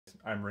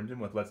I'm Rendon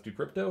with Let's Do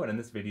Crypto, and in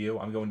this video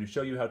I'm going to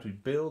show you how to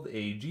build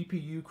a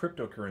GPU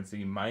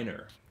cryptocurrency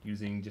miner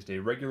using just a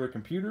regular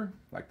computer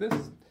like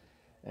this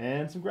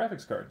and some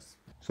graphics cards.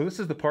 So this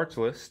is the parts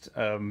list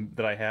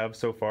that I have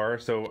so far.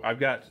 So I've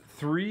got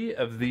 3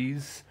 of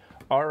these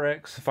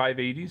RX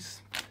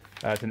 580s.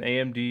 It's an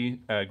AMD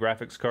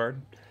graphics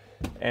card.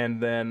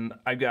 And then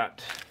I've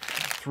got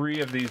 3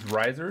 of these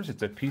risers.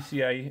 It's a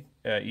PCIe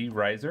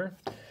riser.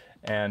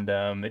 And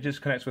it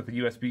just connects with the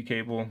USB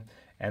cable,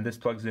 and this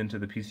plugs into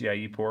the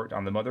PCIe port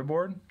on the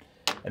motherboard.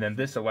 And then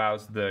this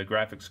allows the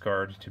graphics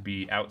card to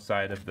be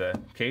outside of the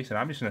case, and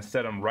I'm just going to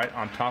set them right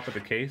on top of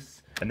the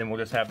case, and then we'll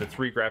just have the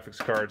 3 graphics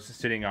cards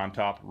sitting on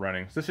top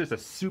running. So this is a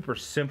super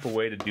simple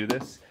way to do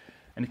this.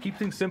 And to keep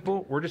things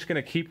simple, we're just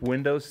going to keep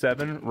Windows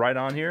 7 right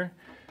on here,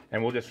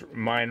 and we'll just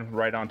mine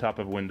right on top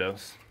of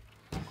Windows.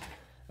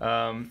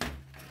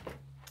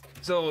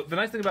 So the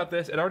nice thing about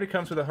this, it already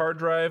comes with a hard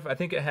drive. I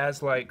think it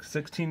has like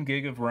 16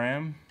 gig of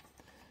RAM.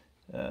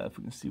 If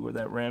we can see where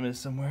that RAM is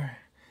somewhere.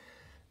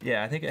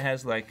 Yeah, I think it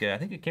has like, I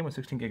think it came with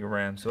 16 gig of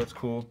RAM, so that's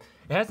cool.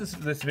 It has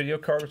this video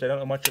card, which I don't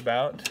know much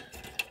about,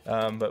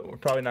 but we're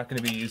probably not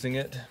going to be using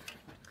it.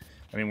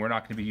 I mean, we're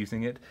not going to be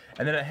using it.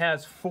 And then it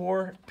has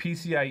 4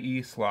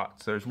 PCIe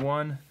slots. There's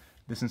 1,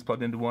 this is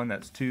plugged into 1,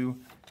 that's 2,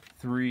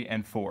 3,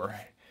 and 4.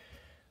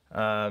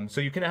 So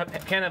you can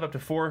have up to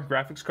 4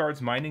 graphics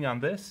cards mining on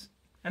this.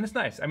 And it's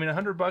nice. I mean,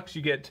 $100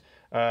 you get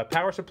a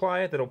power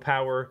supply that'll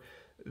power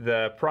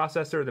the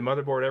processor, the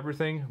motherboard,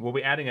 everything. We'll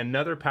be adding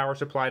another power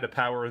supply to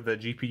power the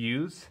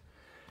GPUs.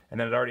 And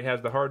then it already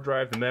has the hard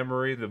drive, the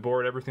memory, the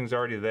board, everything's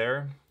already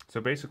there. So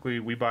basically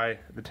we buy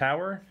the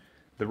tower,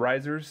 the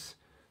risers,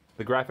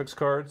 the graphics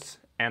cards,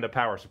 and a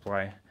power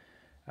supply.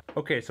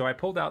 Okay, so I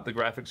pulled out the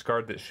graphics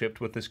card that shipped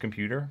with this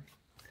computer.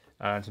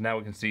 So now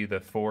we can see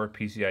the 4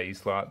 PCIe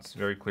slots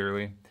very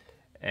clearly.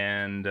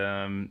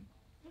 And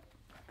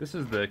this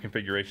is the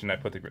configuration I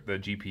put the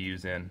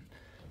GPUs in.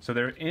 So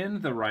they're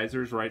in the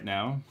risers right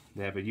now.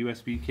 They have a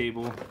USB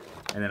cable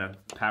and then a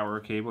power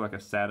cable, like a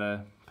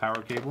SATA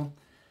power cable.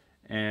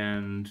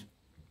 And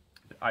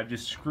I've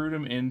just screwed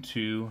them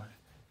into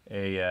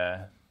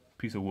a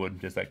piece of wood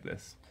just like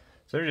this.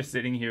 So they're just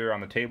sitting here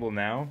on the table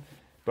now.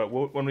 But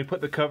when we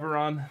put the cover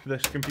on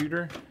this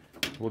computer,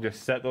 we'll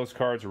just set those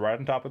cards right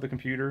on top of the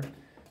computer.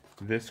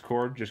 This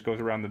cord just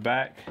goes around the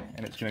back,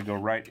 and it's going to go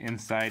right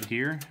inside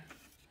here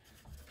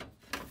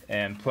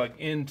and plug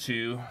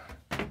into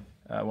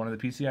one of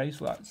the PCIe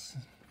slots.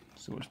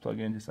 So we'll just plug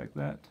in just like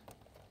that.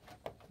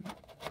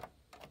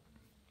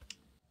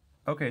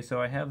 Okay,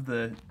 so I have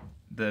the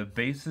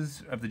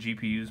bases of the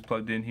GPUs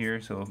plugged in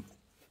here. So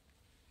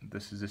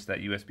this is just that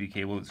USB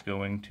cable that's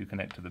going to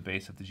connect to the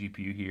base of the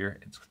GPU here.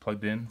 It's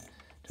plugged in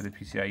to the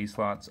PCIe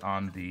slots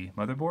on the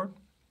motherboard.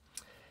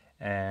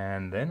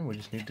 And then we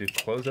just need to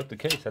close up the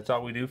case. That's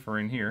all we do for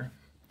in here.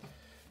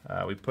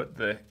 We put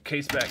the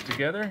case back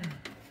together.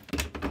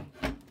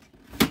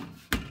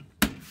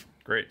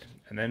 Great,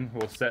 and then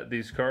we'll set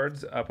these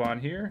cards up on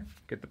here,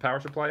 get the power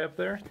supply up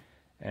there,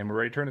 and we're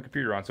ready to turn the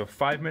computer on. So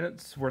 5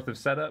 minutes worth of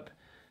setup.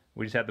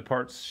 We just had the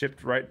parts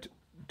shipped right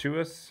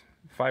to us.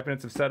 5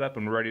 minutes of setup,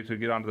 and we're ready to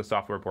get onto the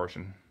software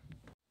portion.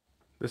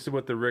 This is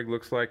what the rig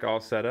looks like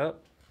all set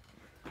up.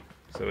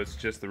 So it's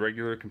just the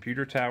regular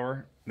computer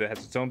tower that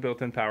has its own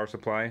built-in power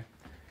supply.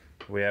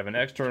 We have an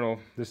external,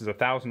 this is a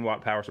 1,000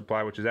 watt power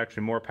supply, which is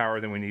actually more power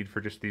than we need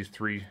for just these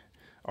 3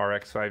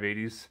 RX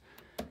 580s.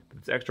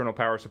 This external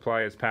power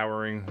supply is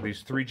powering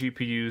these 3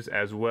 GPUs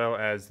as well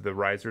as the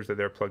risers that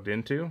they're plugged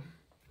into.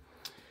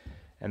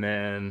 And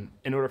then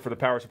in order for the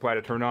power supply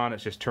to turn on,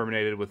 it's just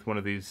terminated with one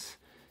of these.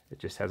 It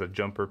just has a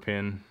jumper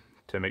pin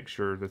to make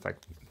sure that's like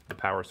the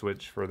power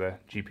switch for the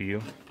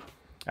GPU,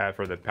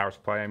 for the power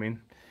supply, I mean.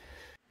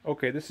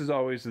 Okay, this is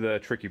always the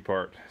tricky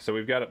part. So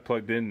we've got it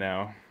plugged in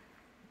now.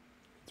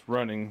 It's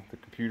running, the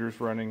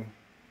computer's running,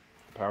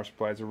 the power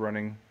supplies are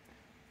running,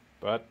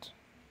 but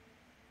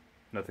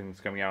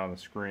nothing's coming out on the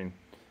screen.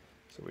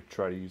 So we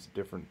try to use a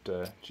different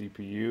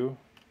GPU.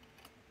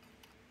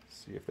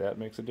 See if that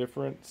makes a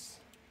difference.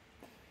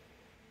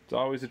 It's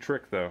always a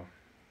trick though.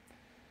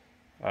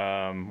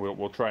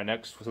 We'll try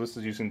next. So this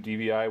is using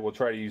DVI. We'll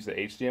try to use the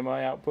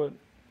HDMI output.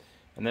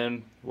 And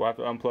then we'll have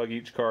to unplug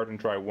each card and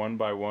try one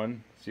by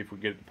one. See if we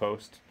get it to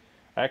post.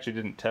 I actually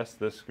didn't test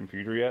this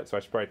computer yet, so I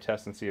should probably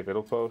test and see if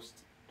it'll post.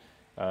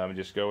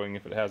 Just going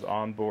if it has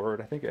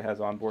onboard. I think it has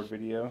onboard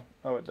video.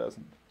 Oh, it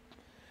doesn't.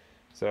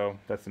 So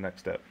that's the next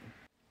step.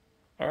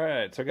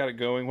 Alright, so I got it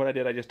going. What I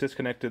did, I just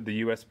disconnected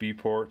the USB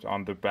port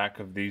on the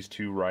back of these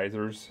 2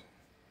 risers.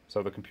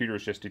 So the computer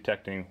is just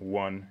detecting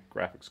 1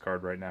 graphics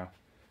card right now.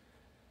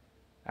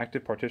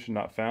 Active partition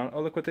not found.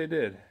 Oh, look what they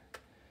did.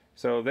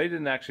 So they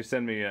didn't actually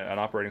send me an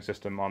operating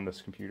system on this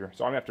computer.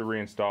 So I'm going to have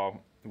to reinstall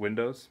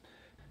Windows.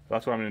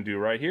 That's what I'm going to do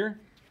right here.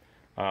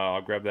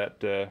 I'll grab that,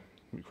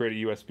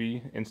 create a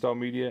USB, install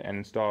media, and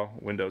install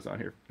Windows on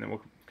here. And then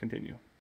we'll continue.